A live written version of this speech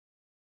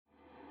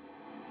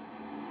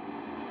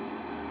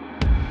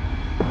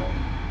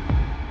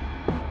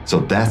So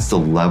that's the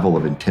level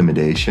of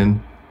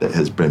intimidation that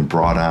has been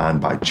brought on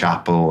by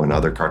Chapo and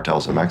other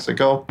cartels in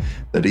Mexico,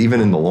 that even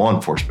in the law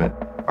enforcement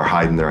are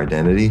hiding their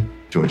identity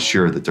to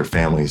ensure that their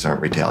families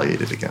aren't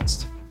retaliated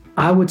against.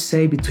 I would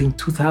say between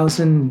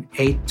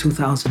 2008,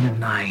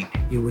 2009,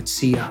 you would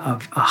see a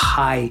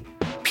high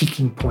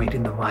peaking point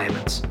in the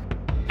violence.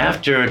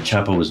 After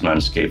Chapo Guzman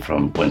escaped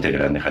from Puente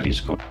Grande,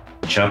 Jalisco,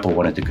 Chapo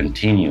wanted to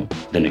continue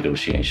the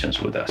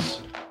negotiations with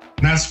us.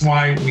 That's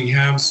why we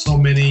have so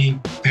many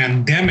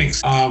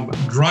pandemics of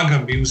drug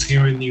abuse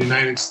here in the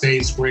United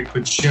States, where it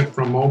could shift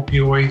from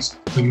opioids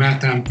to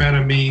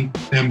methamphetamine,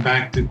 then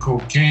back to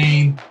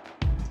cocaine.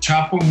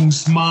 Chapo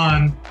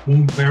Guzman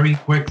moved very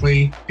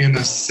quickly in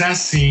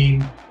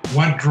assessing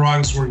what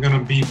drugs were going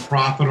to be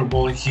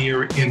profitable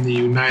here in the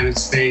United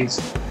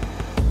States.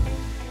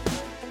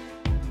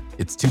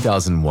 It's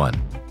 2001,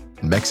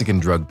 and Mexican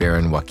drug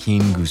baron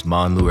Joaquin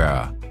Guzman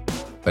Loera,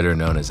 better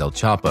known as El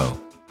Chapo,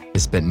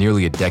 has spent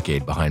nearly a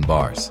decade behind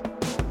bars.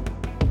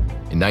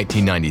 In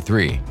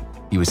 1993,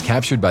 he was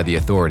captured by the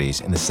authorities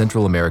in the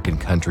Central American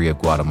country of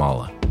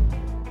Guatemala.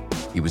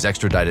 He was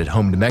extradited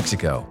home to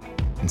Mexico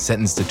and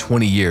sentenced to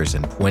 20 years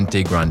in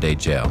Puente Grande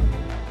jail.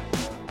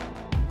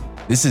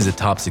 This is a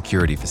top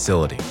security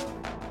facility,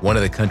 one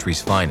of the country's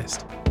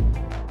finest.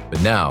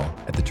 But now,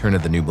 at the turn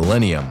of the new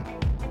millennium,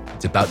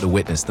 it's about to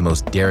witness the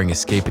most daring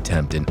escape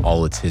attempt in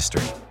all its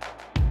history.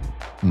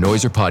 From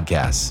Noiser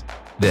Podcasts,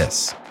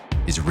 this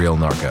is Real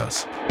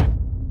Narcos.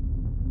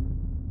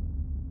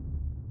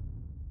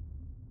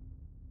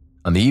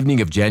 On the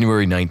evening of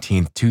January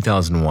 19,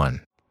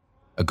 2001,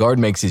 a guard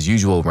makes his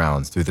usual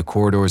rounds through the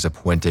corridors of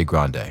Puente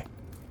Grande.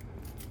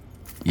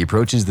 He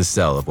approaches the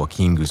cell of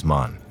Joaquin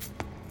Guzman.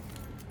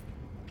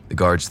 The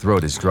guard's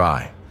throat is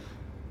dry.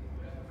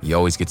 He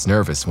always gets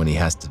nervous when he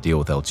has to deal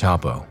with El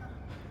Chapo.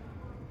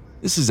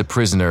 This is a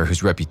prisoner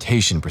whose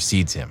reputation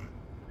precedes him.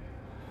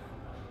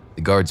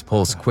 The guard's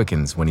pulse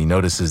quickens when he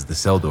notices the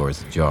cell door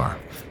is ajar.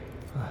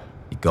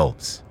 He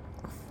gulps.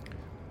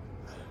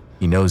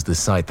 He knows the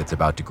sight that's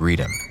about to greet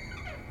him.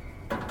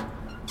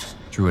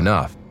 True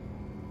enough,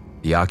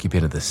 the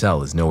occupant of the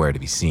cell is nowhere to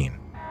be seen.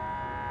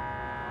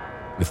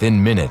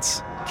 Within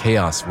minutes,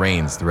 chaos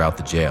reigns throughout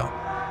the jail.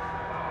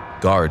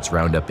 Guards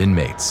round up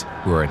inmates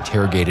who are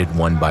interrogated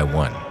one by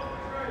one,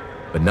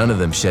 but none of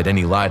them shed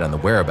any light on the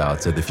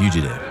whereabouts of the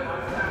fugitive.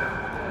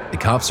 The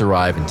cops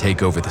arrive and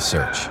take over the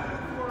search.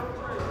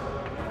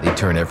 They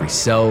turn every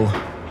cell,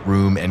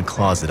 room, and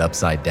closet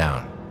upside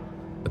down,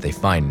 but they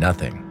find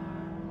nothing.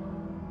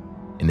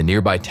 In the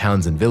nearby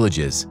towns and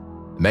villages,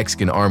 the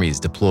Mexican army is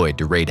deployed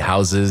to raid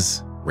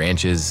houses,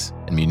 ranches,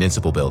 and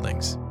municipal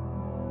buildings.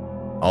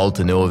 All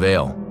to no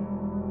avail.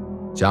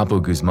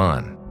 Chapo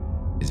Guzman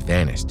is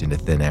vanished into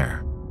thin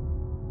air.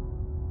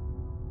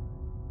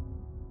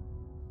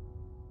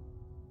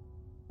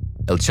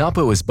 El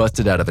Chapo was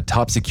busted out of a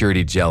top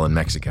security jail in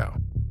Mexico.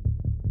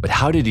 But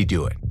how did he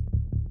do it?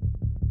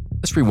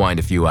 Let's rewind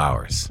a few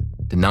hours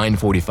to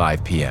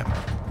 9:45 p.m.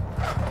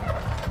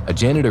 A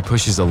janitor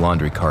pushes a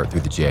laundry cart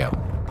through the jail.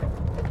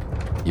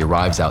 He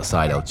arrives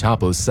outside El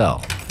Chapo's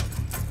cell.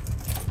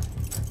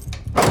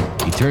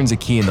 He turns a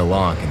key in the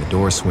lock and the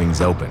door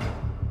swings open.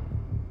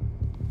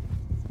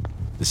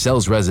 The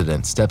cell's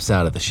resident steps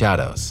out of the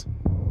shadows,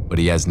 but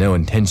he has no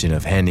intention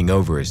of handing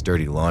over his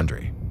dirty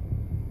laundry.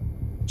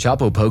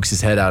 Chapo pokes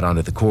his head out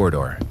onto the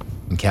corridor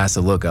and casts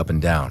a look up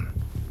and down.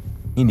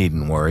 He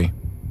needn't worry.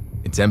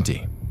 It's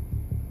empty.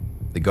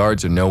 The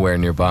guards are nowhere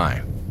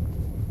nearby.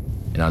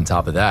 And on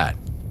top of that,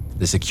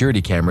 the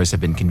security cameras have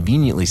been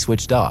conveniently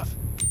switched off.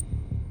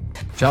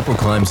 Chapo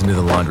climbs into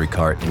the laundry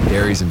cart and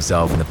buries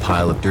himself in the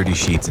pile of dirty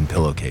sheets and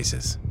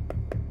pillowcases.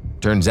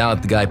 Turns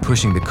out the guy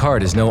pushing the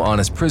cart is no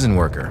honest prison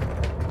worker.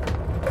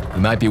 He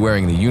might be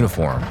wearing the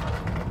uniform,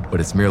 but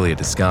it's merely a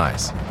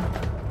disguise.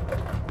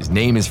 His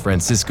name is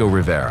Francisco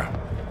Rivera,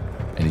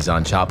 and he's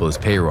on Chapo's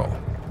payroll.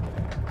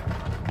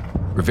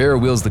 Rivera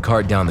wheels the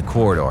cart down the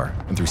corridor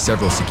and through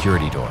several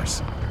security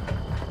doors.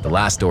 The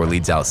last door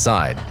leads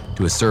outside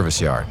to a service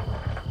yard.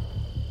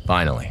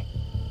 Finally,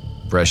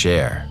 fresh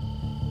air,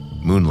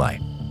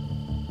 moonlight.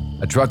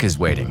 A truck is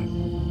waiting.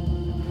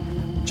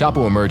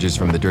 Chapo emerges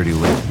from the dirty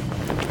lid.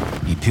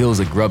 He peels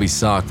a grubby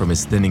sock from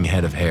his thinning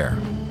head of hair.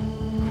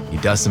 He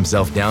dusts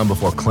himself down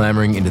before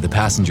clambering into the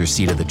passenger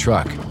seat of the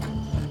truck.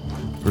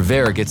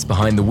 Rivera gets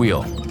behind the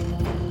wheel.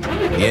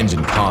 The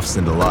engine coughs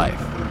into life.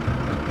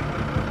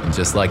 And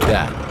just like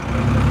that,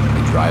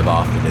 they drive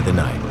off into the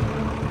night.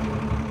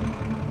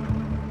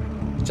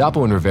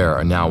 Chapo and Rivera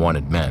are now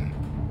wanted men.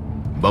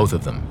 Both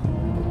of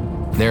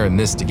them. They're in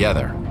this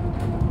together.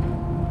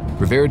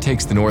 Rivera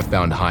takes the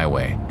northbound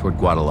highway toward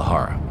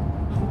Guadalajara.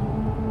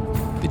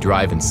 They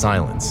drive in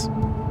silence,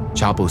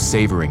 Chapo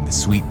savoring the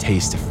sweet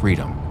taste of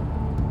freedom.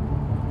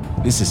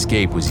 This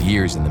escape was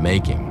years in the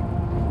making.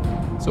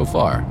 So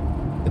far,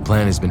 the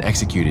plan has been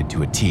executed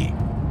to a T.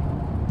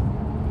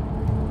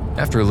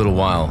 After a little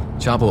while,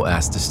 Chapo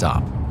asks to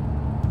stop.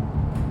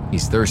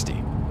 He's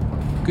thirsty.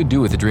 Could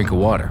do with a drink of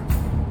water.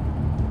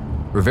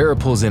 Rivera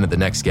pulls in at the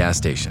next gas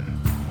station.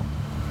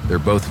 They're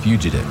both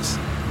fugitives.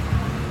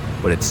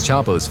 but it's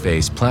Chapo's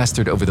face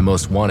plastered over the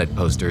most wanted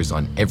posters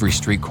on every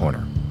street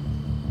corner.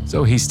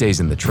 So he stays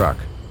in the truck,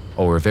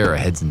 while Rivera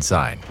heads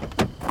inside.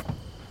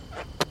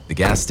 The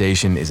gas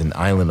station is an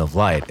island of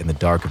light in the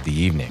dark of the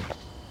evening.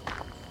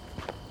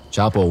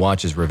 Chapo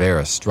watches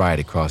Rivera stride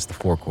across the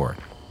forecourt,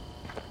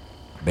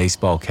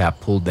 baseball cap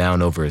pulled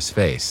down over his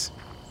face,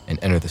 and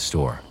enter the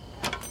store.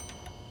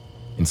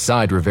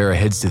 Inside, Rivera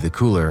heads to the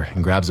cooler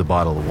and grabs a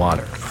bottle of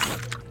water.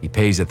 He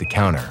pays at the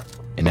counter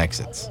and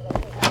exits.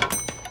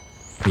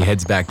 He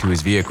heads back to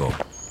his vehicle.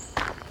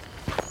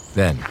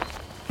 Then,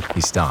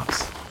 he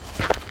stops.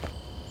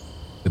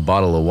 The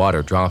bottle of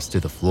water drops to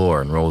the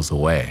floor and rolls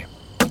away.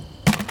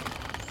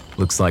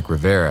 Looks like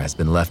Rivera has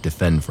been left to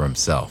fend for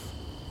himself.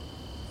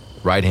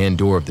 The right-hand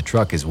door of the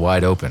truck is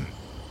wide open,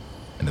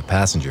 and the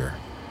passenger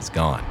is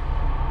gone.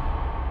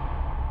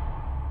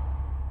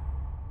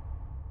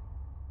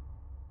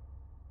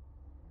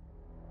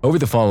 Over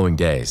the following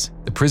days,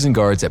 the prison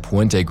guards at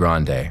Puente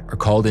Grande are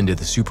called into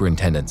the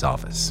superintendent's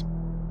office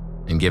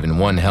and given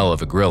one hell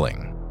of a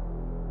grilling.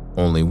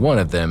 Only one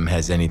of them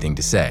has anything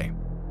to say.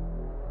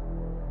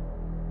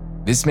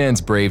 This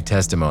man's brave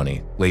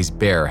testimony lays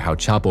bare how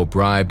Chapo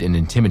bribed and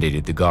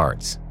intimidated the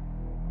guards.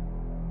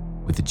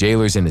 With the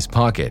jailers in his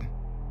pocket,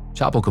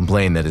 Chapo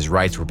complained that his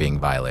rights were being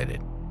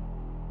violated.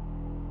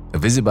 A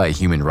visit by a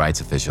human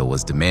rights official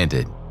was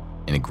demanded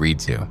and agreed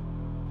to.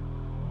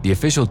 The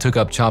official took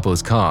up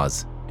Chapo's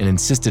cause and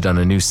insisted on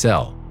a new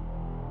cell,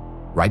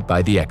 right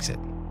by the exit.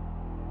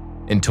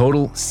 In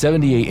total,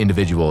 78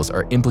 individuals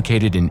are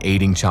implicated in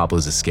aiding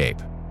Chapo's escape.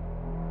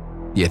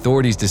 The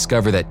authorities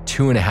discover that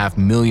 $2.5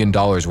 million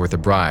worth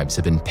of bribes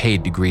have been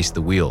paid to grease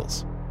the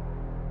wheels.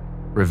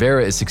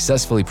 Rivera is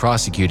successfully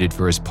prosecuted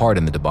for his part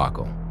in the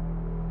debacle.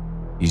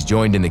 He's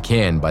joined in the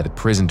can by the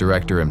prison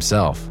director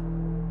himself.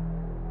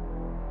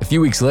 A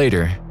few weeks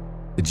later,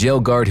 the jail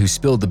guard who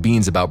spilled the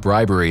beans about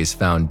bribery is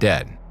found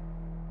dead.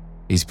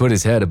 He's put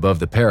his head above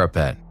the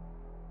parapet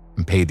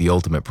and paid the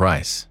ultimate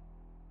price.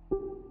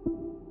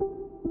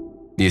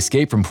 The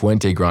escape from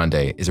Puente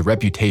Grande is a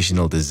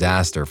reputational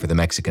disaster for the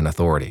Mexican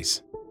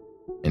authorities,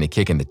 and a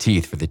kick in the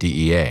teeth for the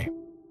DEA.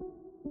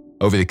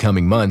 Over the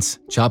coming months,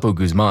 Chapo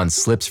Guzman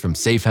slips from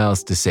safe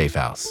house to safe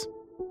house,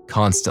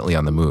 constantly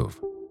on the move,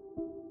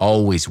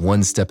 always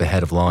one step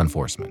ahead of law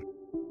enforcement.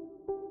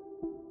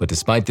 But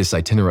despite this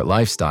itinerant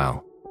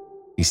lifestyle,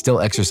 he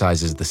still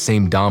exercises the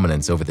same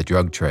dominance over the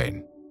drug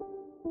trade.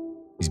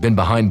 He's been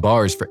behind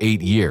bars for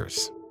 8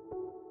 years.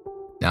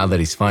 Now that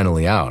he's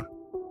finally out,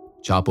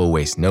 Chapo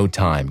wastes no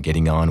time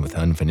getting on with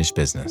unfinished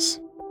business.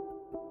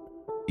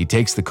 He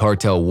takes the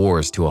cartel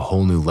wars to a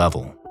whole new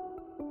level,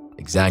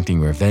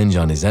 exacting revenge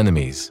on his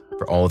enemies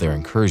for all their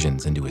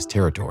incursions into his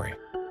territory.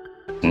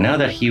 Now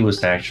that he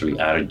was actually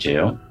out of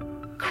jail,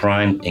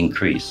 crime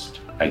increased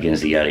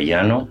against the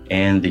Arellano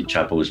and the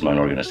Chapo Guzman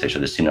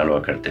organization, the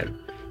Sinaloa cartel.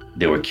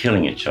 They were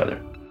killing each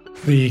other.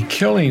 The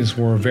killings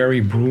were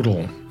very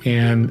brutal,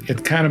 and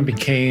it kind of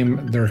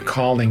became their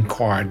calling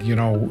card,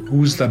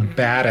 who's the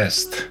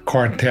baddest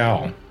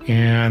cartel?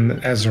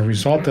 And as a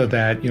result of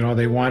that,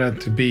 they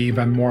wanted to be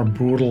even more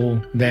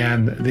brutal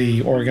than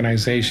the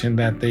organization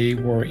that they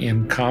were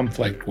in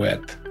conflict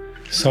with.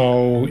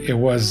 So it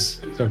was,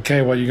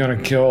 okay, well, you're going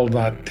to kill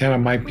 10 of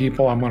my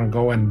people. I'm going to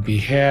go and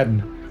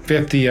behead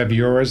 50 of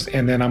yours,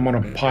 and then I'm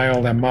going to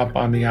pile them up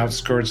on the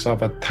outskirts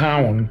of a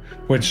town,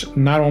 which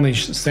not only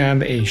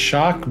send a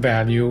shock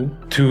value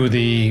to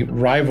the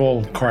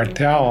rival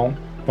cartel,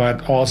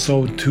 but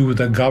also to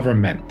the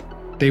government.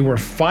 They were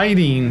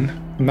fighting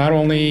not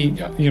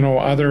only,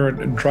 other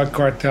drug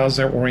cartels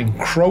that were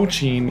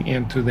encroaching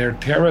into their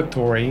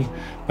territory,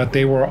 but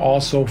they were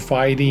also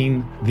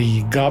fighting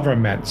the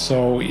government.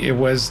 So it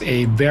was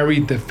a very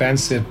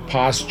defensive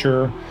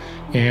posture.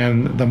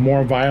 And the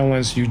more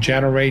violence you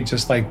generate,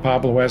 just like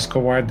Pablo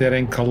Escobar did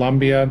in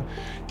Colombia,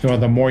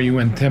 the more you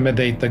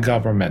intimidate the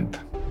government.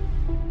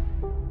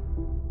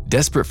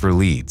 Desperate for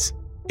leads,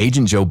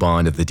 Agent Joe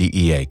Bond of the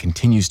DEA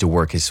continues to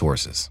work his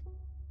sources.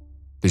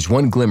 There's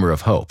one glimmer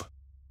of hope.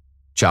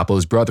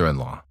 Chapo's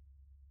brother-in-law,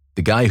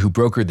 the guy who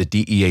brokered the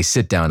DEA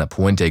sit-down at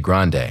Puente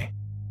Grande,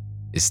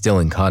 is still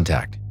in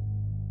contact.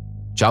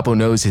 Chapo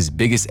knows his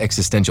biggest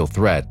existential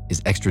threat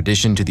is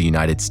extradition to the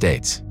United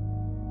States.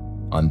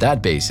 On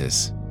that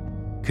basis,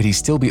 could he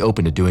still be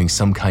open to doing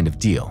some kind of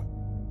deal?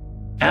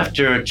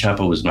 After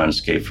Chapo Guzman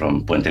escaped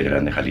from Puente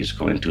Grande,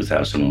 Jalisco in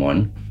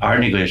 2001, our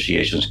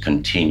negotiations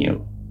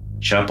continue.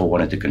 Chapo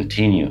wanted to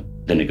continue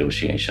the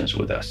negotiations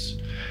with us.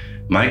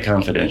 My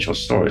confidential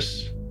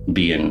source,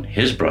 being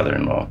his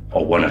brother-in-law,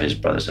 or one of his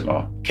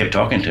brothers-in-law, kept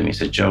talking to me. He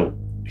said, Joe,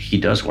 he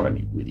does want to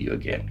meet with you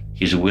again.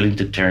 He's willing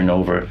to turn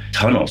over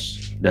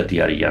tunnels that the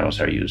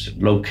Arellanos are using,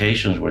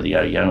 locations where the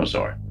Arellanos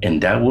are,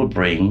 and that will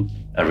bring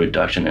a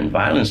reduction in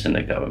violence in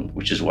the government,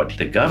 which is what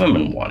the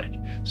government wanted.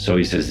 So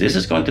he says, this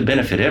is going to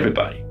benefit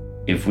everybody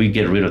if we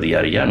get rid of the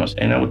Arellanos.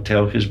 And I would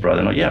tell his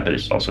brother, no, yeah, but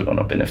it's also going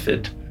to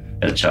benefit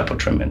El Chapo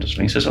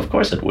tremendously. He says, of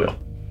course it will,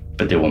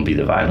 but there won't be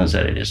the violence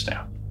that it is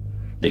now,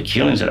 the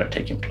killings that are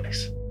taking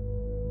place.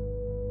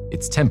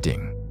 It's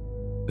tempting.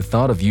 the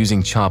thought of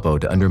using Chapo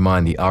to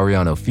undermine the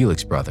Arellano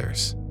Felix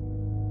brothers.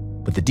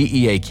 But the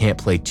DEA can't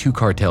play two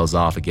cartels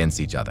off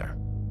against each other,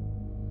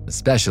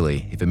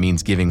 especially if it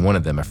means giving one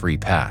of them a free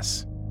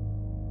pass.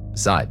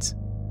 Besides,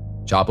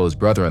 Chapo's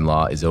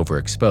brother-in-law is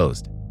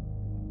overexposed.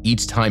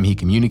 Each time he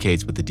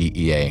communicates with the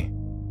DEA,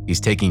 he's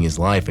taking his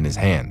life in his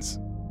hands.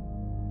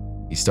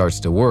 He starts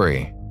to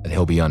worry that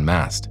he'll be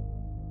unmasked.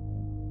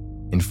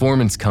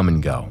 Informants come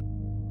and go.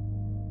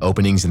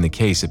 Openings in the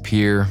case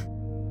appear,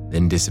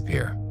 then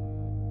disappear.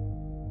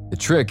 The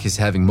trick is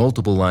having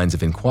multiple lines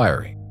of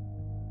inquiry.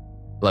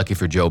 Lucky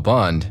for Joe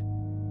Bond,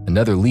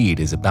 another lead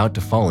is about to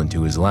fall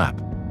into his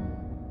lap.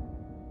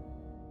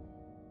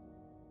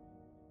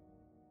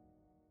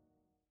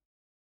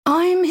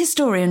 I'm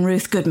historian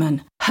Ruth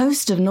Goodman,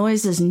 host of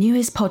Noise's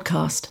newest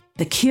podcast,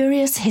 The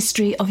Curious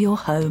History of Your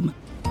Home.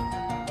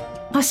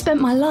 I've spent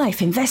my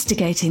life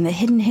investigating the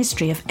hidden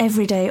history of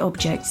everyday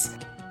objects.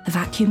 The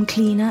vacuum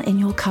cleaner in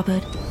your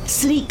cupboard,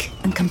 sleek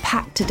and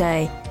compact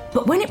today,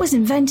 but when it was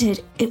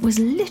invented, it was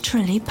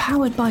literally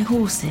powered by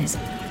horses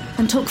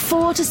and took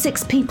 4 to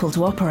 6 people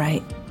to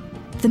operate.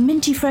 The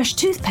minty fresh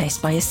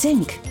toothpaste by your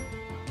sink.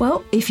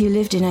 Well, if you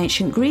lived in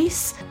ancient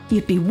Greece,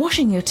 you'd be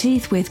washing your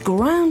teeth with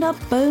ground up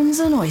bones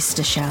and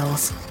oyster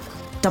shells.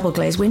 Double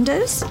glazed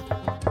windows?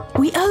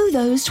 We owe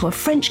those to a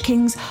French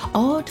king's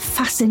odd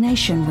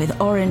fascination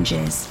with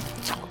oranges.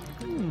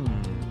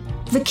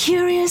 The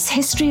Curious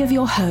History of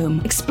Your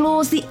Home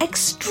explores the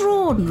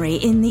extraordinary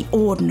in the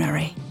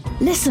ordinary.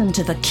 Listen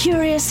to The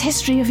Curious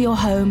History of Your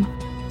Home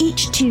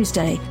each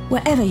Tuesday,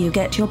 wherever you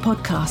get your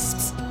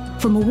podcasts.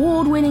 From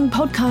award-winning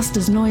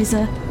podcasters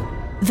Noiser,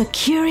 The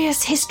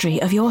Curious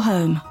History of Your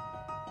Home.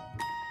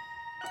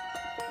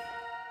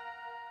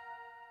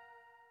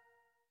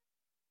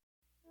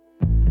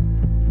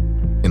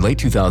 In late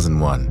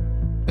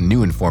 2001, a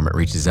new informant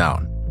reaches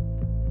out.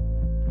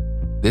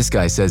 This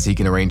guy says he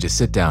can arrange a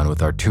sit-down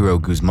with Arturo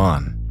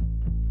Guzman.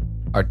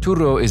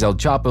 Arturo is El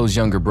Chapo's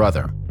younger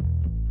brother.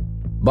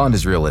 Bond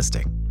is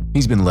realistic.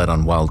 He's been led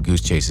on wild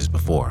goose chases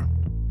before,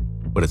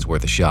 but it's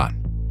worth a shot.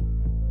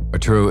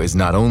 Arturo is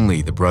not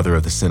only the brother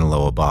of the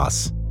Sinaloa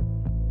boss,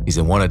 he's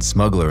a wanted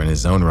smuggler in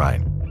his own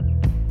right.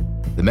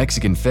 The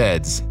Mexican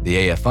feds, the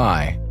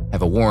AFI,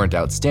 have a warrant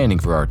outstanding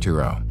for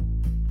Arturo.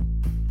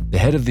 The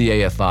head of the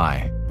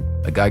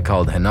AFI, a guy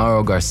called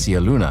Genaro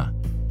Garcia Luna,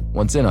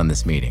 wants in on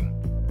this meeting.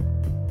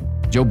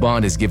 Joe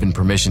Bond is given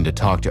permission to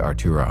talk to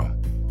Arturo,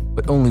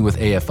 but only with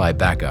AFI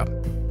backup.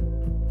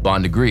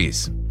 Bond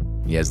agrees.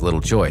 He has little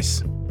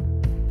choice.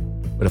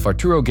 But if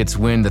Arturo gets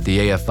wind that the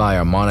AFI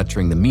are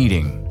monitoring the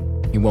meeting,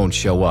 he won't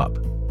show up.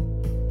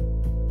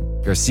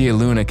 Garcia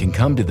Luna can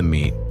come to the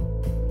meet,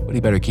 but he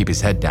better keep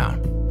his head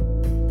down.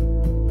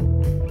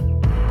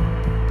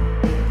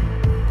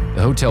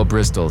 The Hotel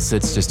Bristol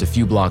sits just a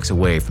few blocks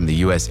away from the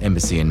U.S.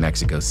 Embassy in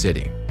Mexico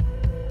City.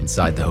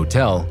 Inside the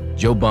hotel,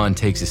 Joe Bond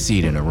takes a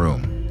seat in a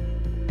room.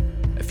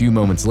 A few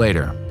moments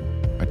later,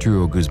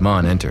 Arturo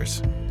Guzman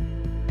enters.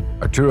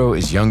 Arturo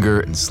is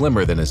younger and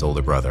slimmer than his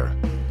older brother,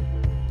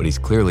 but he's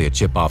clearly a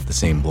chip off the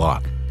same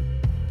block.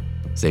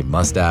 Same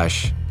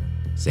mustache,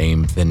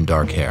 same thin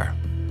dark hair.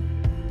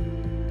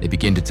 They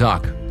begin to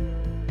talk.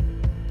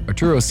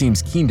 Arturo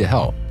seems keen to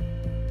help.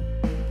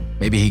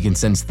 Maybe he can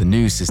sense the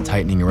noose is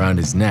tightening around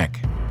his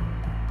neck.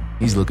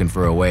 He's looking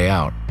for a way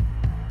out.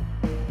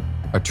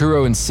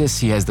 Arturo insists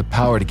he has the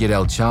power to get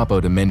El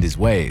Chapo to mend his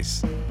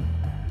ways.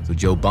 So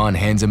Joe Bond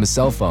hands him a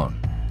cell phone.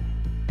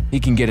 He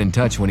can get in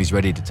touch when he's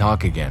ready to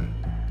talk again.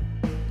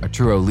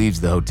 Arturo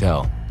leaves the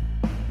hotel.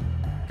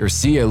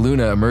 Garcia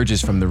Luna emerges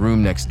from the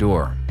room next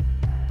door.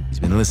 He's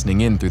been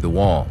listening in through the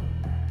wall.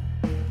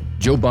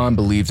 Joe Bond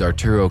believes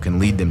Arturo can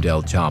lead them to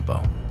El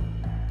Chapo.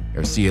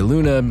 Garcia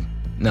Luna,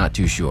 not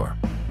too sure.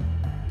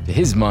 To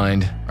his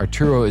mind,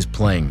 Arturo is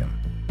playing them.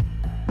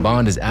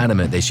 Bond is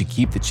adamant they should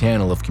keep the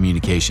channel of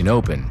communication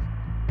open,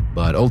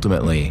 but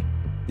ultimately,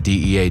 the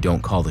DEA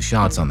don't call the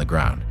shots on the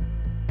ground.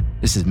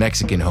 This is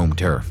Mexican home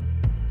turf.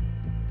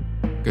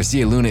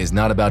 Garcia Luna is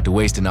not about to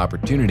waste an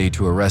opportunity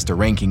to arrest a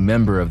ranking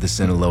member of the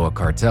Sinaloa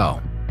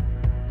cartel.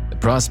 The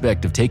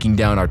prospect of taking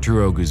down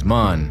Arturo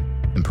Guzman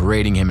and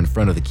parading him in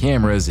front of the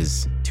cameras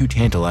is too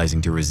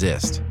tantalizing to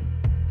resist.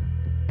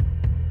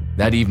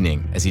 That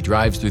evening, as he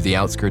drives through the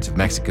outskirts of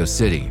Mexico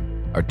City,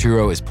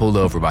 Arturo is pulled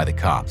over by the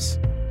cops.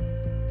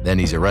 Then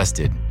he's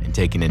arrested and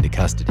taken into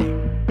custody.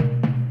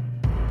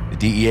 The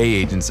DEA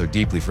agents are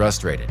deeply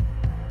frustrated.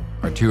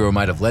 Arturo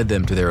might have led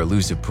them to their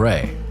elusive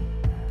prey.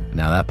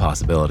 Now that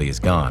possibility is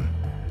gone.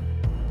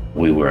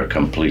 We were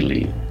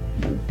completely,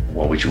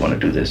 why would you want to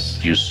do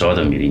this? You saw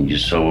the meeting, you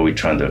saw what we're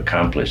trying to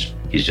accomplish.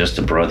 He's just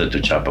a brother to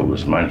Chapo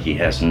Guzman. He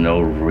has no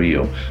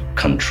real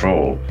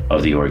control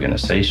of the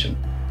organization.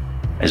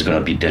 It's going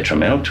to be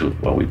detrimental to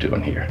what we're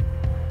doing here.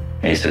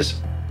 And he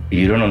says,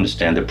 you don't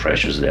understand the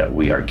pressures that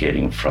we are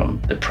getting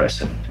from the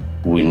president.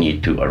 We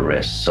need to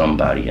arrest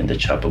somebody in the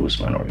Chapo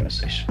Guzman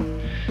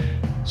organization.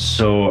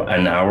 So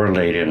an hour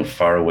later and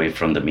far away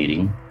from the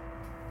meeting,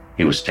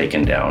 he was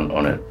taken down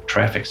on a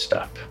traffic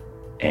stop,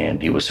 and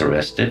he was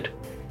arrested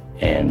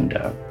and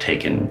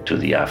taken to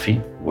the AFI,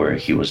 where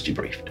he was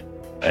debriefed.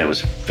 It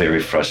was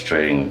very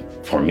frustrating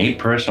for me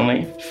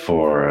personally,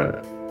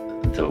 for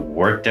the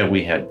work that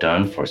we had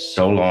done for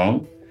so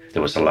long.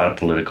 There was a lot of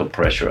political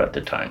pressure at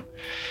the time,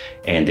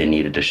 and they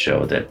needed to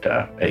show that,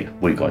 hey,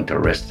 we're going to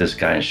arrest this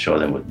guy and show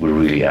them we're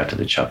really after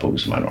the Chapo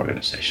Guzman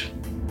organization.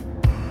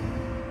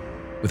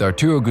 With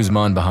Arturo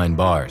Guzman behind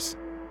bars,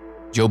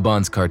 Joe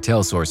Bon's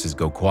cartel sources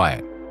go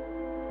quiet.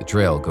 The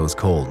trail goes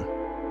cold.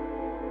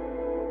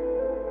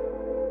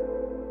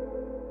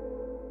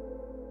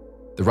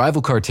 The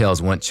rival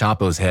cartels want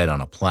Chapo's head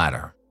on a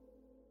platter.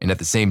 And at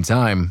the same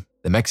time,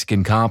 the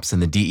Mexican cops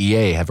and the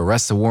DEA have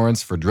arrest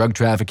warrants for drug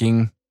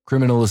trafficking,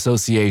 criminal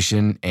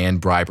association,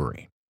 and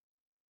bribery.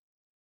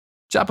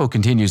 Chapo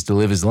continues to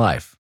live his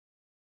life,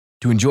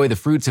 to enjoy the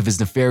fruits of his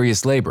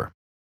nefarious labor.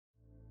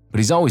 But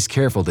he's always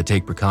careful to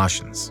take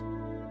precautions.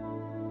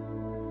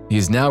 He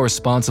is now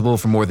responsible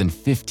for more than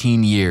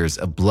 15 years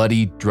of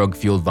bloody,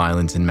 drug-fueled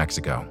violence in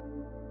Mexico.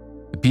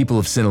 The people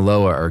of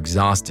Sinaloa are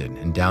exhausted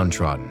and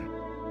downtrodden.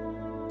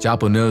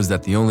 Chapo knows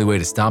that the only way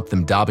to stop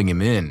them dobbing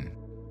him in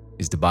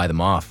is to buy them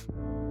off.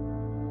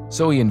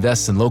 So he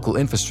invests in local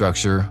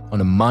infrastructure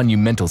on a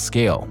monumental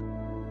scale.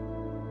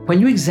 When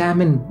you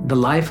examine the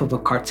life of a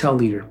cartel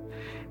leader,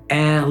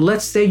 and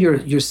let's say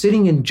you're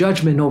sitting in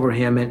judgment over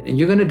him, and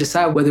you're going to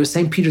decide whether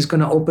St. Peter's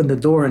going to open the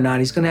door or not.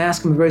 He's going to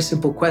ask him a very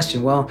simple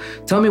question. Well,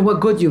 tell me what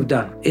good you've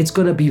done. It's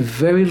going to be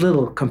very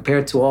little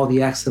compared to all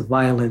the acts of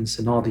violence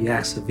and all the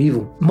acts of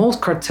evil.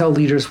 Most cartel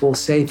leaders will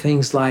say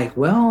things like,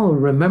 well,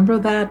 remember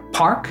that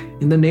park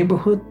in the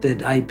neighborhood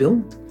that I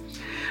built?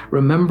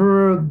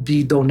 Remember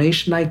the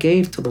donation I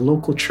gave to the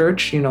local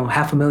church?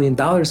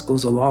 $500,000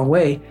 goes a long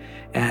way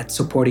at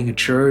supporting a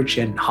church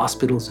and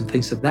hospitals and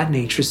things of that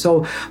nature.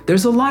 So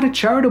there's a lot of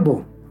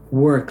charitable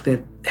work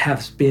that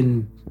has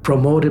been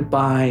promoted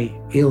by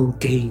ill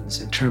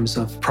gains in terms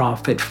of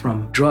profit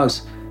from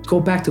drugs.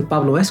 Go back to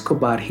Pablo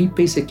Escobar, he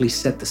basically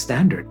set the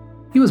standard.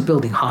 He was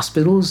building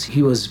hospitals,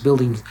 he was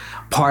building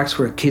parks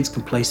where kids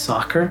can play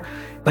soccer,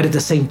 but at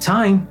the same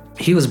time,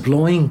 he was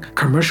blowing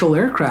commercial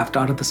aircraft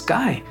out of the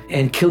sky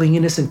and killing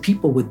innocent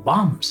people with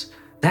bombs.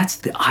 That's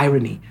the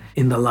irony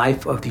in the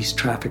life of these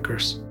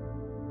traffickers.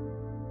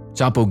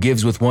 Chapo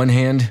gives with one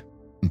hand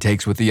and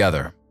takes with the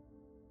other.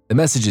 The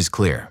message is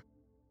clear.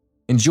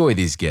 Enjoy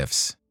these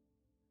gifts,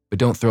 but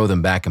don't throw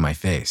them back in my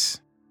face.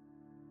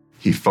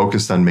 He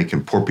focused on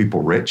making poor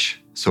people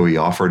rich, so he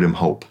offered him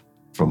hope,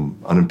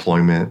 from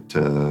unemployment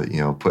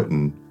to,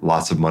 putting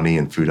lots of money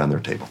and food on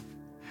their table.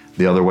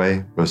 The other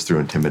way was through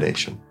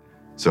intimidation.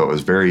 So it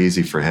was very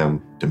easy for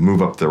him to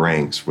move up the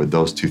ranks with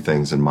those two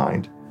things in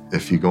mind.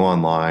 If you go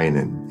online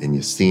and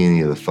you see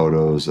any of the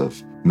photos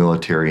of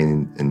military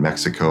in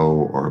Mexico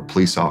or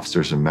police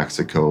officers in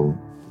Mexico,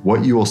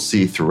 what you will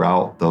see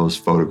throughout those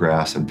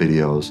photographs and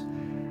videos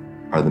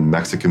are the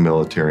Mexican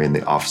military and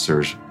the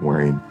officers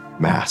wearing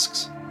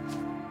masks.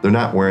 They're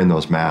not wearing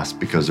those masks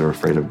because they're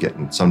afraid of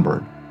getting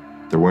sunburned.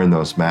 They're wearing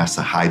those masks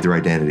to hide their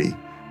identity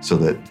so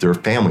that their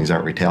families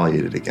aren't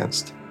retaliated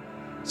against.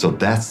 So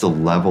that's the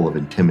level of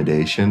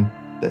intimidation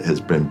that has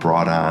been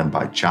brought on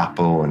by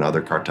Chapo and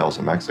other cartels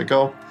in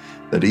Mexico,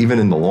 that even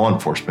in the law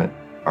enforcement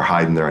are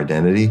hiding their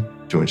identity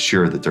to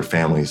ensure that their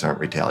families aren't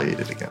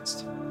retaliated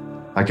against.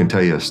 I can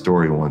tell you a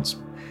story once.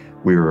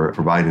 We were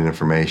providing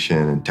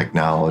information and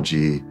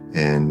technology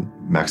in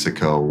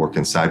Mexico,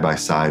 working side by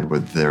side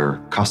with their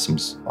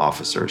customs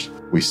officers.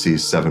 We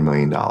seized $7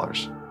 million.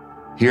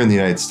 Here in the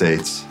United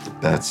States,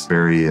 that's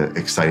very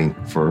exciting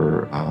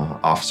for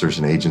officers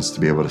and agents to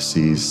be able to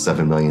seize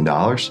 $7 million,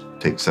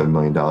 take $7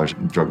 million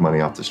in drug money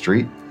off the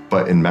street.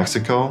 But in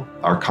Mexico,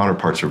 our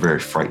counterparts are very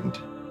frightened.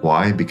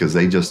 Why? Because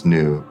they just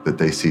knew that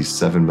they seized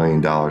 $7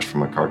 million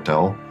from a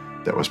cartel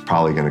that was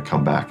probably going to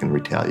come back and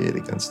retaliate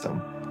against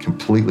them.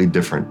 Completely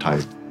different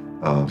type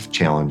of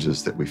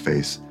challenges that we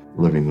face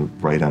living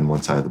right on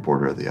one side of the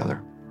border or the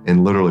other.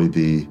 And literally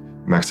the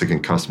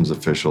Mexican customs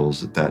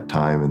officials at that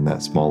time in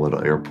that small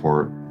little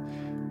airport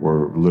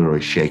were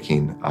literally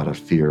shaking out of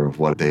fear of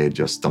what they had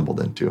just stumbled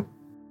into.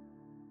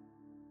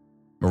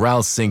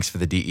 Morale sinks for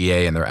the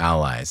DEA and their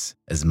allies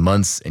as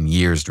months and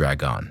years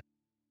drag on.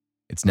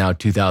 It's now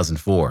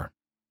 2004,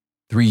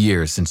 3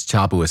 years since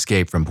Chapo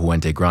escaped from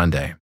Puente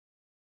Grande.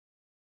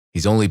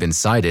 He's only been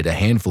cited a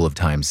handful of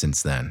times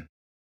since then.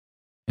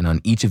 And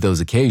on each of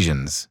those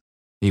occasions,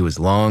 he was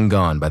long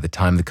gone by the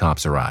time the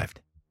cops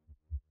arrived.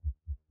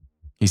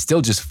 He's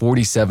still just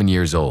 47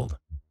 years old,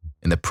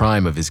 in the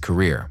prime of his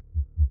career.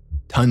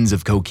 Tons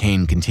of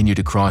cocaine continue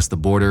to cross the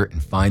border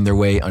and find their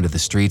way onto the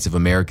streets of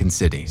American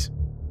cities.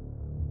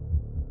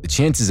 The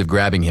chances of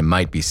grabbing him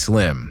might be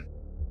slim,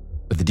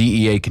 but the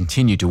DEA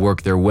continue to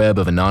work their web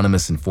of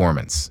anonymous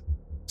informants,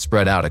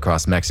 spread out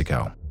across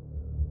Mexico.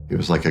 He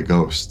was like a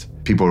ghost.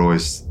 People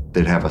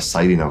they'd have a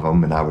sighting of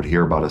him, and I would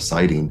hear about a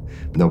sighting.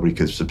 Nobody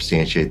could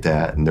substantiate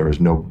that, and there was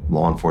no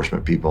law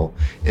enforcement people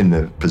in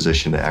the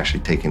position to actually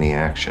take any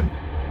action.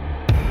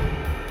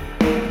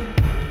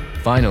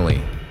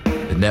 Finally,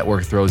 the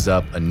network throws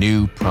up a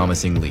new,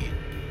 promising lead.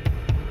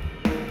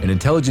 An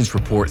intelligence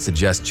report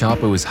suggests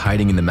Chapo is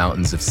hiding in the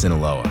mountains of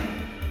Sinaloa.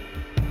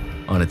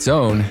 On its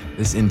own,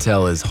 this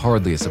intel is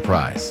hardly a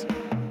surprise.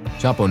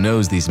 Chapo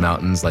knows these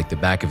mountains like the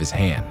back of his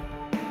hand.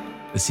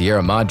 The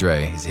Sierra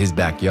Madre is his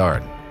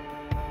backyard.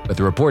 But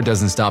the report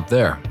doesn't stop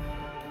there.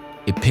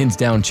 It pins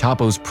down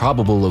Chapo's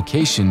probable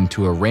location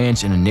to a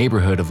ranch in a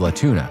neighborhood of La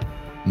Tuna,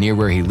 near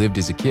where he lived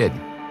as a kid.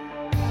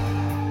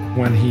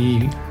 When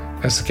he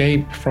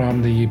escaped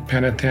from the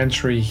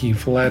penitentiary, he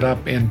fled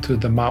up into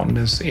the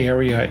mountainous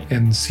area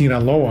in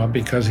Sinaloa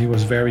because he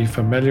was very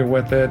familiar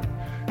with it.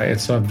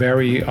 It's a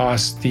very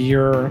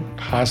austere,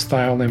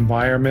 hostile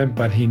environment,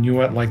 but he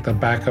knew it like the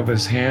back of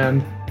his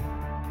hand.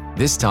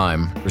 This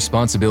time,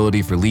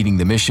 responsibility for leading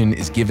the mission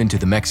is given to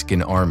the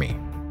Mexican army.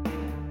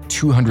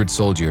 200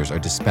 soldiers are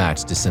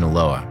dispatched to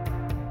Sinaloa.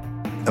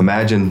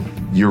 Imagine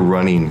you're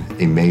running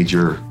a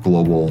major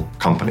global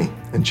company,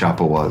 and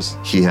Chapo was.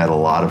 He had a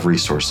lot of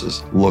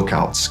resources,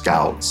 lookouts,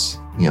 scouts.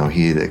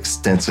 He had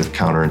extensive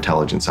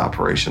counterintelligence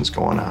operations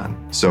going on.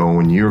 So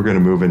when you're going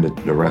to move in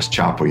to arrest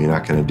Chapo, you're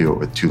not going to do it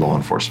with 2 law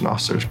enforcement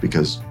officers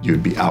because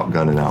you'd be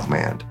outgunned and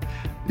outmanned.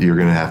 You're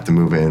going to have to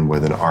move in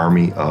with an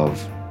army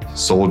of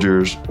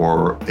soldiers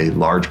or a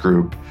large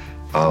group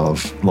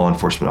of law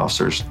enforcement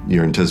officers.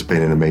 You're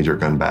anticipating a major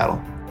gun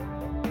battle.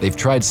 They've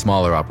tried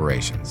smaller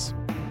operations.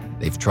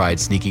 They've tried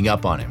sneaking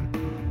up on him,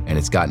 and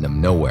it's gotten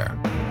them nowhere.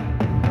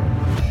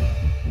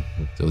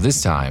 So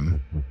this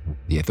time,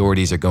 the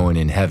authorities are going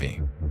in heavy.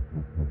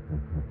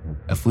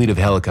 A fleet of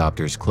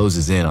helicopters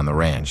closes in on the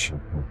ranch.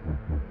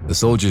 The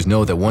soldiers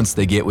know that once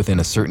they get within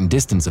a certain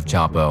distance of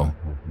Chapo,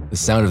 the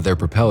sound of their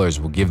propellers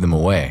will give them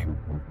away.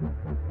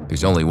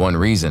 There's only one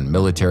reason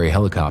military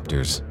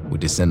helicopters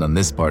would descend on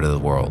this part of the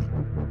world.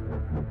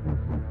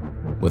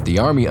 What the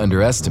army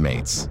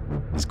underestimates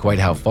is quite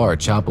how far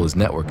Chapo's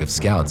network of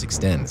scouts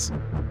extends.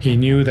 He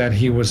knew that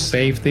he was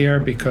safe there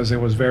because it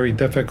was very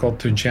difficult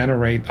to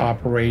generate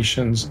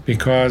operations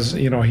because,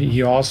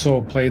 he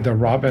also played the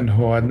Robin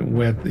Hood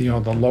with, the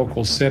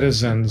local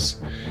citizens.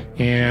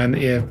 And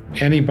if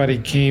anybody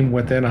came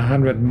within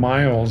 100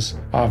 miles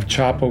of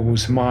Chapo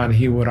Guzman,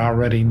 he would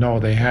already know.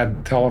 They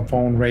had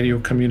telephone, radio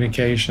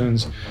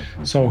communications,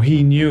 so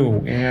he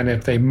knew. And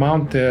if they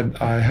mounted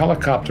a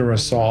helicopter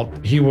assault,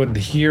 he would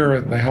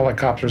hear the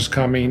helicopters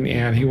coming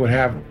and he would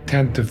have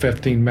 10 to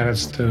 15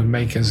 minutes to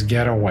make his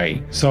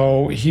getaway.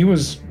 So he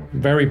was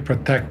very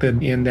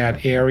protected in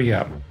that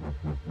area.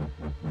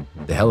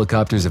 The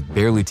helicopters have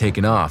barely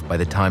taken off by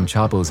the time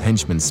Chapo's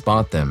henchmen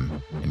spot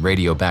them and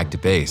radio back to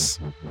base.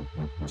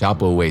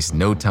 Chapo wastes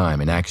no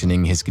time in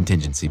actioning his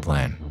contingency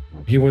plan.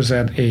 He was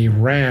at a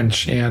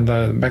ranch and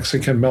the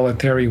Mexican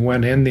military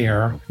went in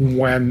there.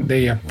 When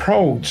they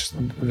approached,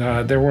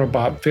 there were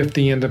about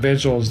 50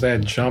 individuals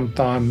that jumped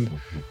on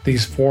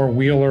these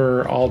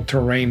 4-wheeler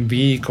all-terrain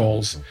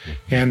vehicles,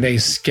 and they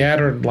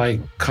scattered like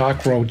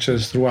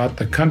cockroaches throughout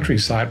the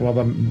countryside. Well,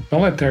 the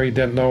military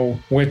didn't know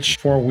which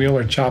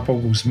 4-wheeler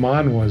Chapo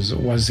Guzman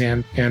was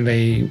in, and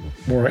they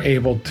were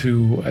able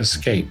to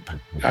escape.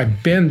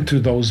 I've been to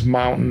those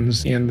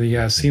mountains in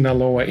the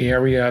Sinaloa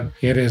area.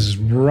 It is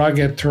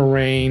rugged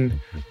terrain,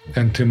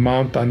 and to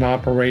mount an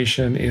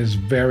operation is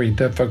very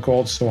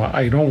difficult. So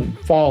I don't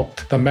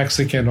fault the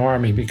Mexican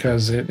army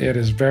because it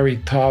is very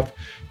tough.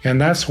 And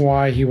that's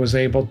why he was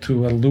able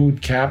to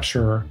elude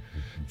capture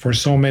for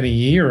so many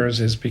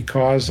years, is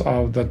because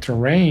of the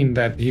terrain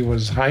that he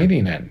was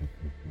hiding in.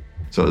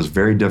 So it was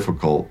very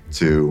difficult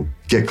to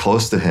get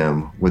close to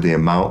him with the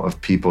amount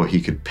of people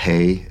he could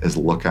pay as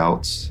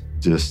lookouts,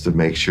 just to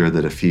make sure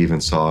that if he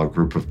even saw a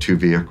group of 2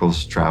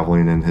 vehicles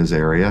traveling in his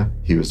area,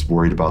 he was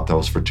worried about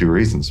those for 2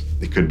 reasons.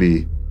 It could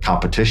be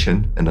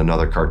competition and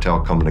another cartel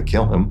coming to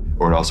kill him,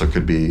 or it also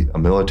could be a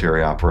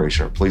military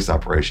operation or police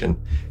operation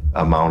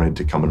mounted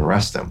to come and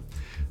arrest him.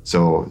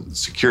 So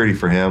security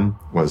for him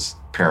was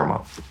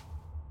paramount.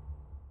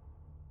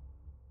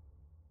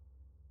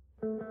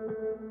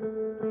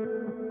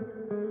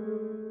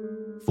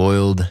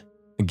 Foiled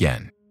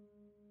again.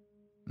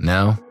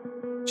 Now,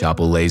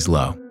 Chapo lays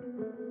low.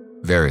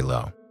 Very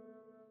low.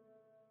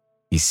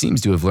 He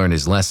seems to have learned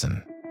his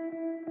lesson.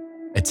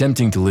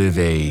 Attempting to live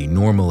a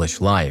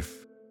normalish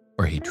life,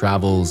 where he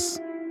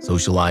travels,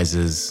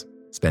 socializes,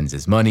 spends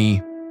his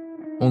money,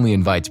 only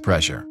invites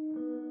pressure.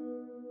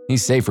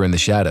 He's safer in the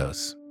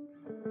shadows.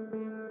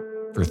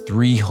 For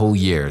 3 whole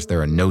years, there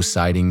are no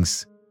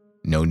sightings,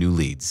 no new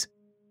leads.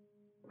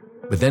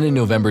 But then in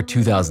November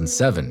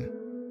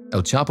 2007,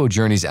 El Chapo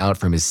journeys out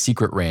from his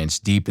secret ranch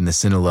deep in the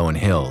Sinaloan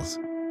hills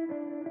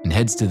and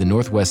heads to the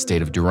northwest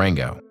state of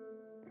Durango.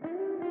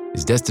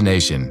 His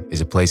destination is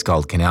a place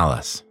called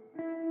Canales.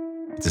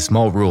 It's a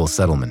small rural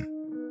settlement,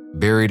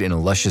 buried in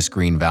a luscious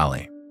green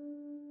valley.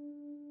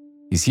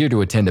 He's here to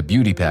attend a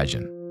beauty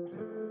pageant.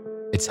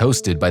 It's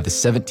hosted by the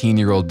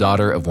 17-year-old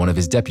daughter of one of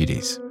his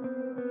deputies.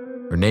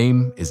 Her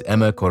name is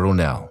Emma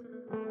Coronel.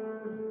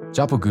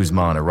 Chapo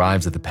Guzman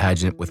arrives at the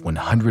pageant with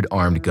 100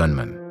 armed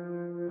gunmen.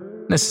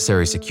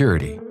 Necessary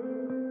security,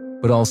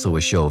 but also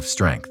a show of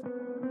strength.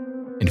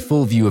 In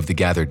full view of the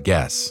gathered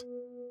guests,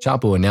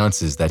 Chapo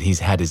announces that he's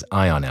had his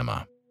eye on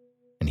Emma,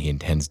 and he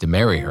intends to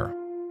marry her.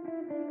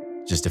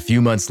 Just a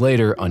few months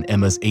later, on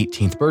Emma's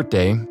 18th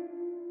birthday,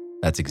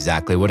 That's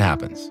exactly what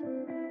happens.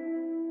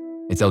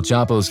 It's El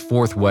Chapo's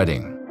fourth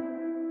wedding.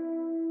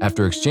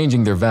 After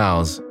exchanging their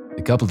vows,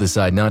 the couple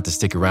decide not to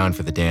stick around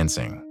for the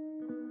dancing.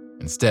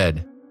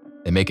 Instead,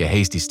 they make a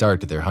hasty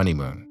start to their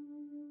honeymoon.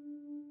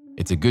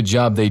 It's a good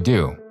job they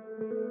do.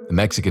 The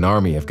Mexican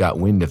army have got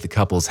wind of the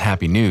couple's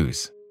happy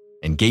news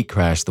and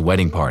gate-crashed the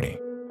wedding party.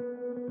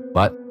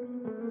 But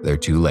they're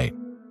too late.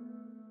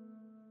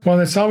 Well,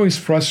 it's always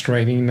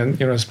frustrating,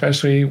 and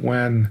especially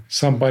when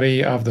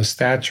somebody of the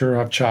stature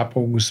of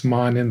Chapo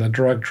Guzman in the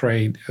drug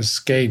trade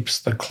escapes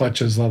the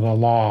clutches of the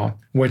law,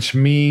 which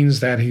means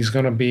that he's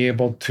going to be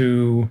able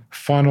to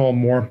funnel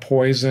more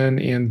poison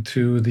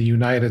into the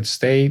United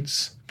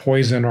States,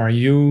 poison our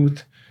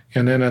youth,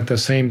 and then at the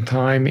same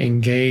time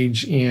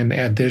engage in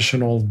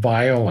additional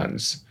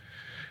violence.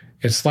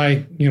 It's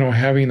like,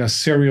 having a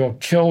serial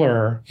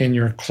killer in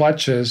your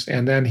clutches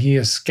and then he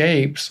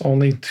escapes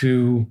only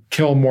to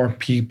kill more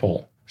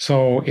people.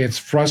 So it's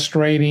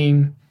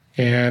frustrating,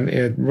 and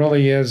it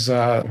really is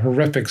a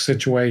horrific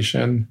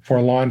situation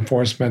for law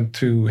enforcement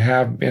to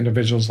have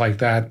individuals like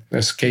that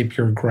escape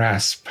your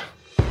grasp.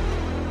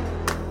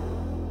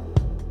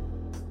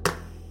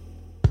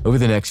 Over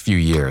the next few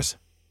years,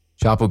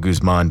 Chapo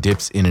Guzman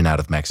dips in and out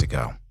of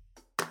Mexico.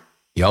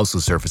 He also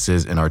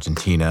surfaces in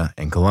Argentina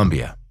and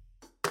Colombia.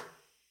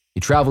 He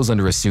travels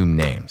under assumed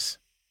names,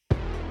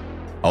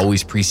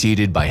 always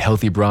preceded by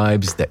healthy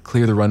bribes that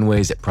clear the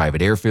runways at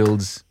private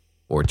airfields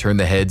or turn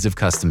the heads of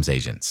customs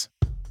agents.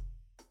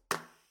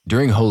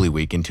 During Holy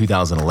Week in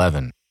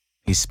 2011,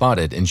 he's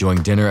spotted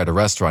enjoying dinner at a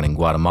restaurant in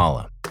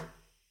Guatemala.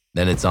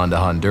 Then it's on to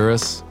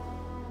Honduras.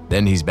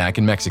 Then he's back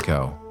in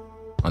Mexico,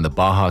 on the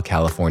Baja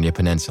California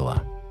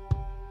Peninsula.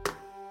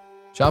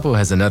 Chapo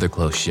has another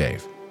close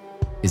shave.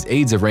 His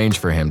aides arrange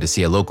for him to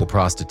see a local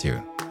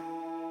prostitute,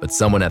 but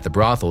someone at the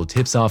brothel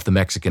tips off the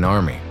Mexican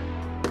army.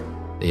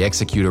 They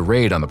execute a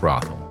raid on the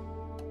brothel,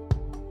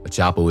 but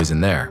Chapo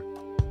isn't there.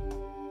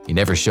 He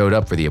never showed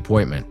up for the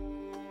appointment.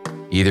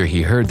 Either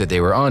he heard that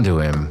they were onto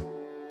him,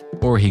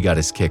 or he got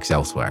his kicks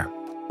elsewhere.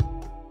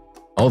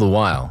 All the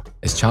while,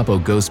 as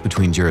Chapo goes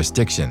between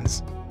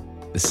jurisdictions,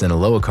 the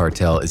Sinaloa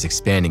cartel is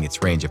expanding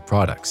its range of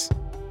products.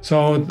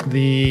 So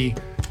the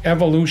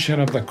evolution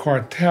of the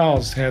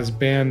cartels has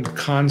been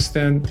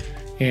constant,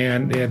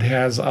 and it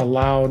has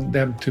allowed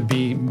them to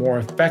be more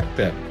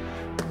effective.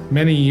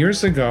 Many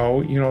years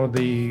ago,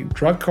 the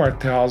drug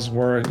cartels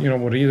would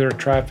either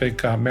traffic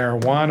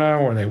marijuana,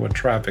 or they would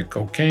traffic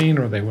cocaine,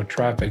 or they would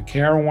traffic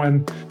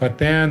heroin, but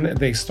then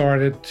they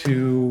started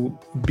to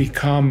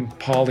become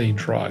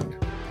polydrug.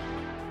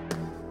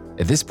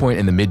 At this point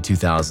in the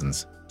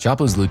mid-2000s,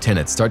 Chapo's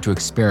lieutenants start to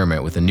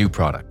experiment with a new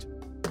product,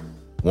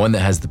 one that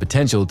has the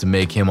potential to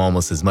make him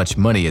almost as much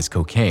money as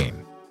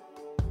cocaine: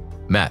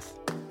 meth.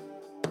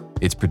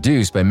 It's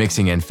produced by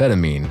mixing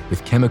amphetamine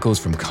with chemicals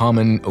from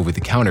common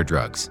over-the-counter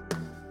drugs.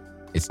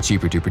 It's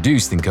cheaper to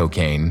produce than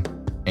cocaine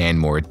and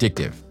more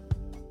addictive.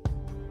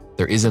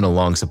 There isn't a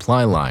long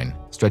supply line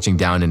stretching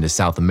down into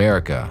South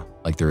America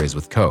like there is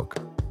with coke.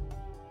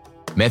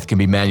 Meth can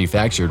be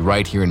manufactured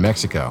right here in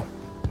Mexico.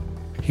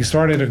 He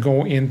started to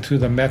go into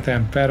the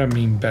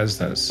methamphetamine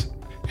business,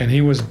 and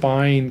he was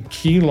buying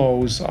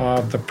kilos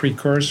of the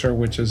precursor,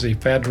 which is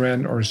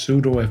ephedrine or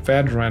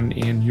pseudoephedrine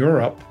in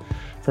Europe,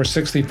 for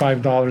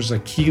 $65 a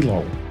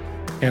kilo.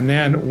 And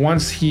then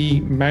once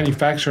he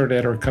manufactured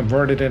it or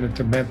converted it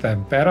into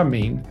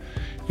methamphetamine,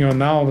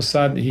 now all of a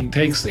sudden he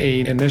takes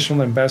an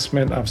initial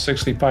investment of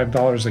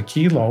 $65 a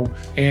kilo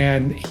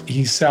and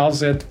he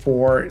sells it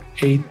for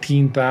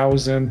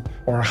 $18,000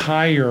 or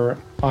higher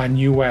on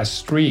US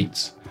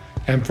streets.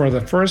 And for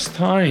the first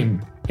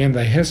time in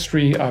the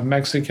history of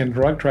Mexican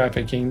drug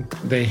trafficking,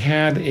 they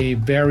had a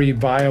very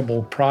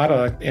viable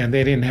product, and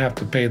they didn't have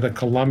to pay the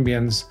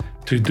Colombians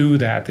to do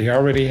that. They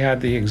already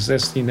had the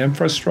existing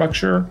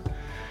infrastructure,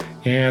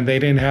 and they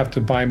didn't have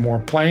to buy more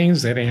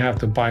planes, they didn't have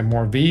to buy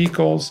more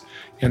vehicles,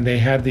 and they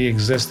had the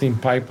existing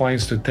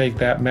pipelines to take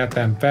that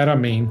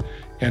methamphetamine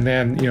and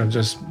then,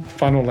 just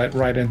funnel it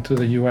right into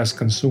the US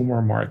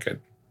consumer market.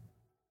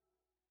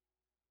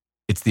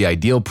 It's the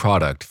ideal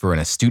product for an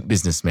astute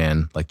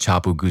businessman like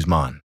Chapo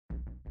Guzman.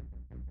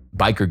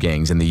 Biker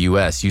gangs in the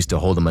US used to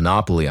hold a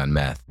monopoly on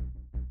meth,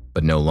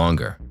 but no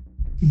longer.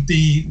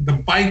 The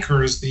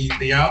bikers,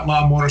 the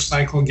outlaw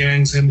motorcycle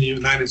gangs in the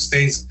United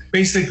States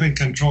basically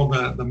control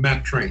the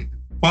meth trade.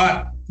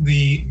 But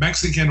the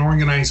Mexican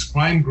organized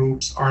crime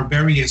groups are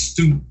very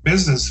astute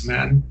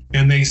businessmen,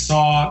 and they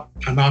saw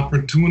an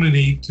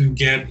opportunity to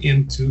get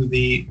into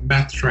the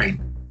meth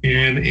trade.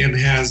 And it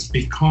has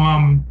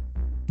become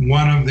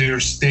one of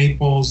their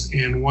staples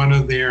and one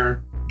of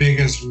their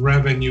biggest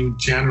revenue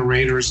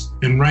generators.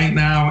 And right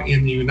now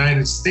in the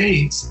United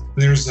States,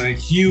 there's a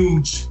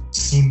huge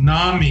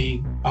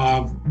tsunami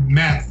of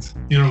meth,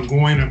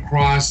 going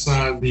across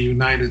the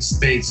United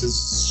States. It's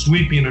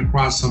sweeping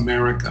across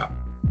America.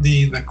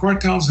 The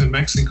cartels in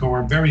Mexico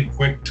are very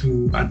quick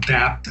to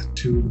adapt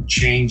to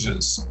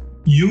changes.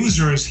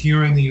 Users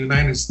here in the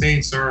United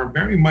States are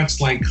very much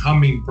like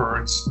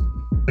hummingbirds.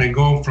 They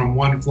go from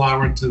one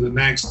flower to the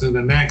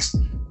next,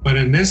 But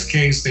in this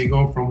case, they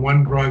go from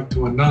one drug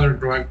to another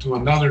drug to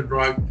another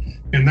drug.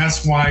 And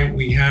that's why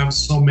we have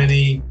so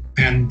many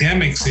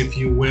pandemics, if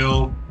you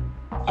will,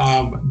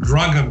 of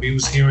drug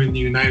abuse here in the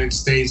United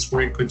States,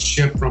 where it could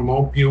shift from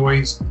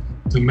opioids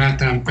to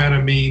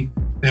methamphetamine,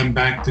 then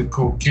back to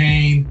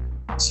cocaine.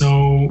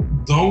 So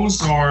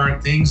those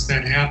are things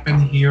that happen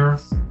here.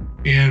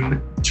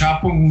 And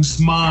Chapo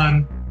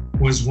Guzman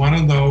was one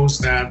of those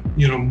that,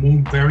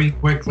 moved very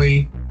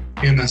quickly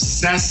in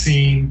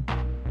assessing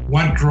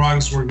what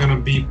drugs were going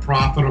to be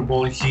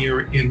profitable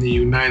here in the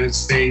United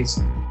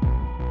States.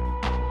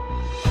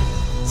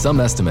 Some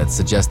estimates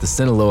suggest the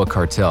Sinaloa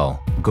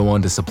cartel will go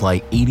on to supply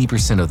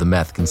 80% of the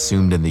meth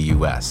consumed in the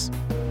US.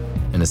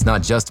 And it's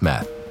not just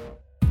meth.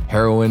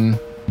 Heroin,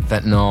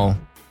 fentanyl.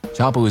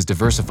 Chapo is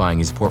diversifying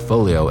his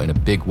portfolio in a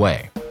big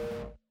way.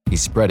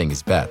 He's spreading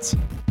his bets.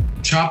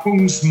 Chapo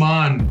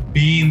Guzman,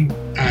 being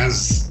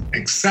as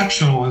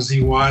exceptional as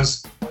he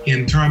was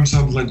in terms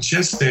of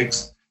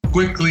logistics,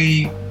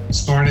 quickly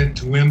started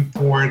to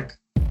import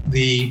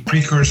the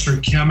precursor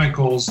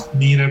chemicals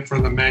needed for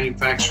the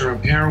manufacture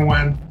of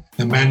heroin,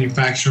 the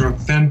manufacture of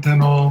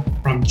fentanyl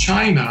from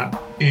China.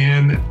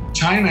 And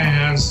China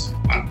has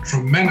a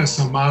tremendous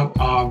amount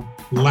of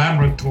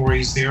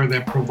laboratories there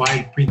that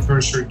provide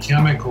precursor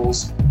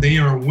chemicals. They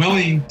are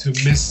willing to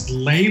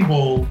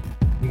mislabel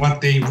what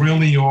they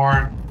really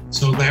are,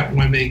 so that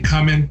when they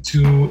come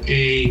into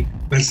a,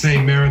 let's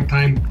say,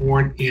 maritime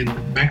port in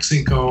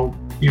Mexico,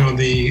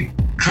 the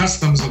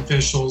customs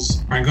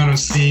officials are going to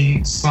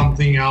see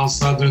something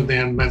else other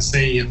than, let's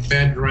say,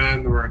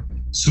 ephedrine or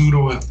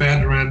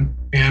pseudoephedrine,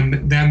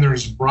 and then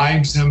there's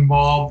bribes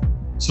involved.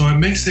 So it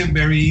makes it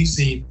very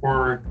easy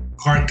for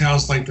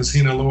cartels like the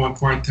Sinaloa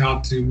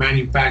cartel to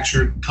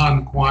manufacture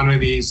ton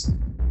quantities.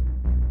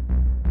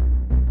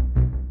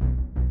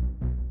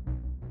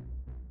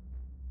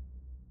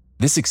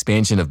 This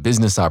expansion of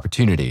business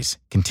opportunities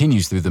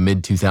continues through the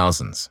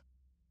mid-2000s.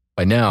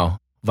 By now,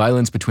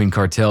 violence between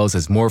cartels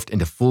has morphed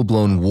into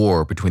full-blown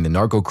war between the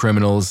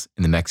narco-criminals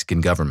and the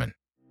Mexican government.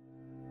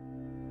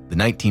 The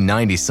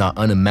 1990s saw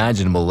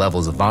unimaginable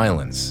levels of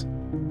violence.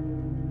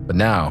 But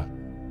now,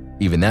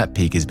 even that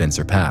peak has been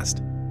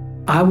surpassed.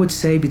 I would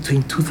say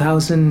between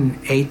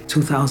 2008,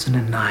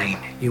 2009,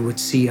 you would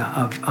see a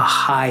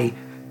high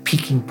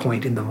peaking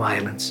point in the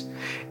violence.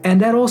 And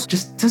that also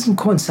just doesn't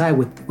coincide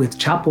with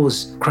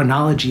Chapo's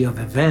chronology of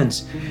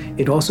events.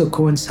 It also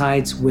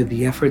coincides with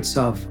the efforts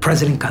of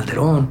President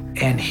Calderon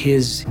and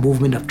his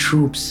movement of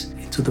troops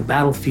into the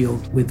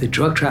battlefield with the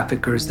drug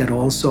traffickers, that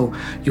also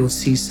you'll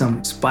see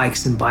some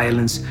spikes in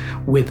violence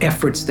with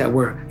efforts that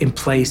were in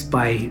place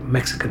by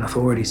Mexican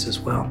authorities as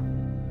well.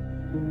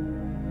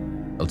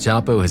 El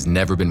Chapo has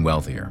never been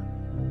wealthier.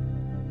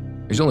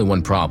 There's only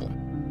one problem.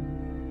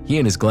 He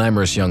and his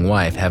glamorous young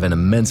wife have an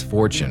immense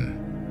fortune,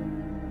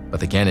 but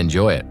they can't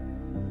enjoy it.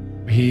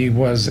 He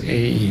was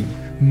a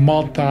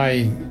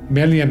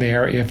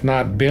multi-millionaire, if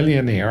not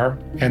billionaire,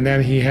 and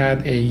then he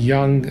had a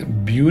young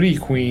beauty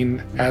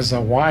queen as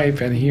a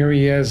wife, and here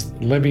he is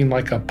living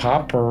like a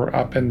pauper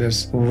up in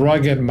this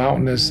rugged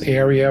mountainous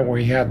area where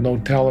he had no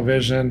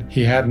television,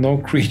 he had no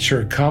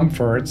creature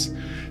comforts,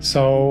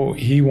 so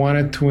he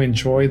wanted to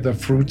enjoy the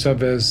fruits of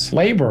his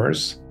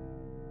labors.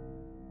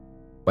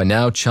 By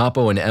now,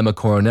 Chapo and Emma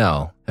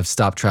Coronel have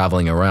stopped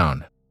traveling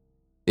around.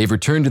 They've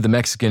returned to the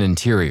Mexican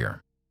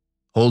interior,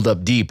 holed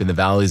up deep in the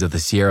valleys of the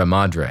Sierra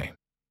Madre.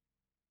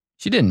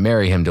 She didn't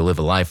marry him to live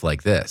a life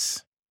like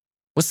this.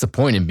 What's the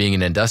point in being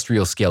an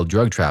industrial-scale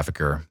drug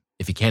trafficker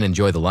if you can't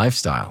enjoy the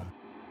lifestyle?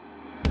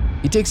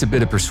 He takes a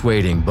bit of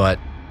persuading, but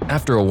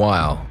after a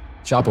while,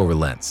 Chapo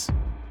relents.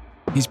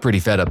 He's pretty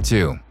fed up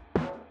too.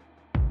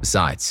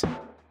 Besides,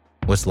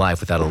 what's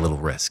life without a little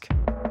risk?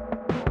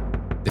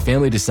 The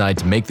family decide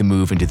to make the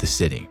move into the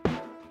city,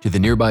 to the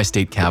nearby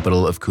state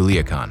capital of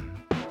Culiacan.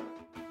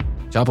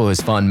 Chapo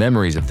has fond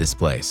memories of this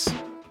place.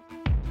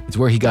 It's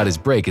where he got his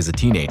break as a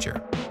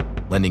teenager,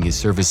 lending his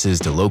services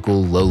to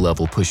local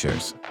low-level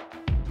pushers.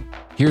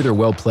 Here they're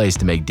well placed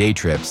to make day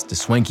trips to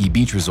swanky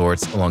beach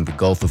resorts along the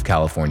Gulf of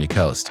California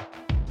coast.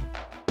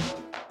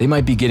 They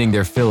might be getting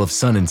their fill of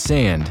sun and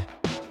sand,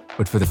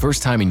 but for the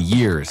first time in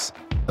years,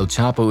 El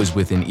Chapo is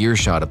within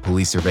earshot of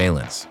police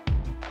surveillance.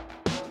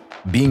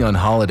 Being on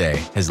holiday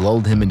has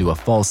lulled him into a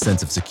false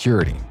sense of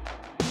security.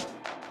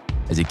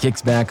 As he kicks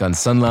back on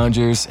sun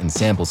loungers and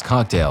samples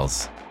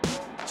cocktails,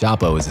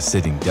 Chapo is a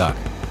sitting duck.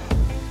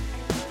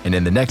 And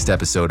in the next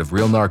episode of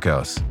Real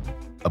Narcos,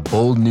 a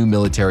bold new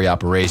military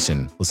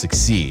operation will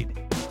succeed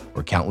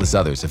where countless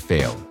others have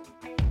failed.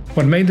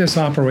 What made this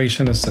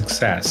operation a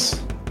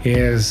success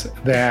is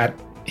that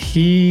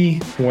he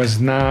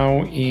was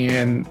now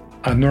in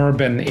an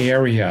urban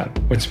area,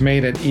 which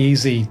made it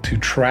easy to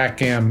track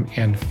him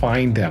and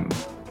find him,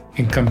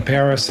 in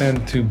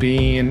comparison to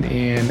being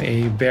in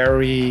a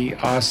very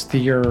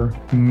austere,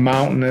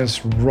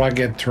 mountainous,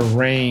 rugged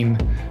terrain,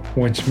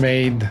 which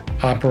made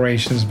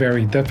operations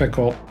very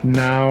difficult.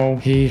 Now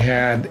he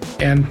had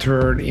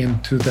entered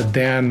into the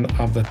den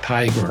of the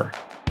tiger.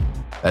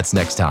 That's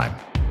next time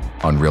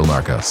on Real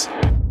Narcos.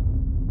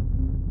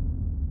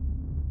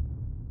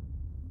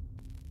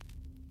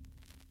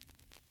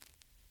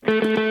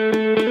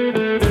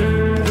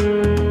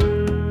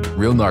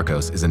 Real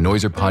Narcos is a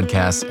Noiser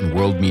podcast and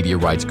World Media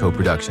Rights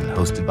co-production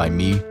hosted by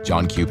me,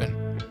 John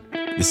Cuban.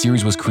 The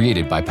series was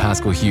created by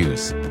Pascal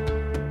Hughes,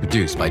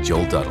 produced by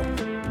Joel Duddle.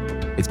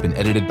 It's been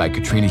edited by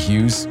Katrina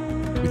Hughes,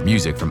 with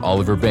music from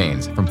Oliver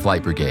Baines from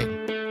Flight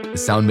Brigade. The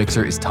sound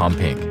mixer is Tom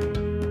Pink.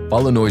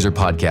 Follow Noiser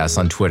Podcasts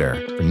on Twitter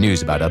for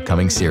news about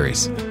upcoming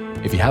series.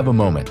 If you have a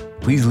moment,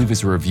 please leave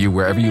us a review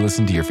wherever you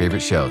listen to your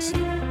favorite shows.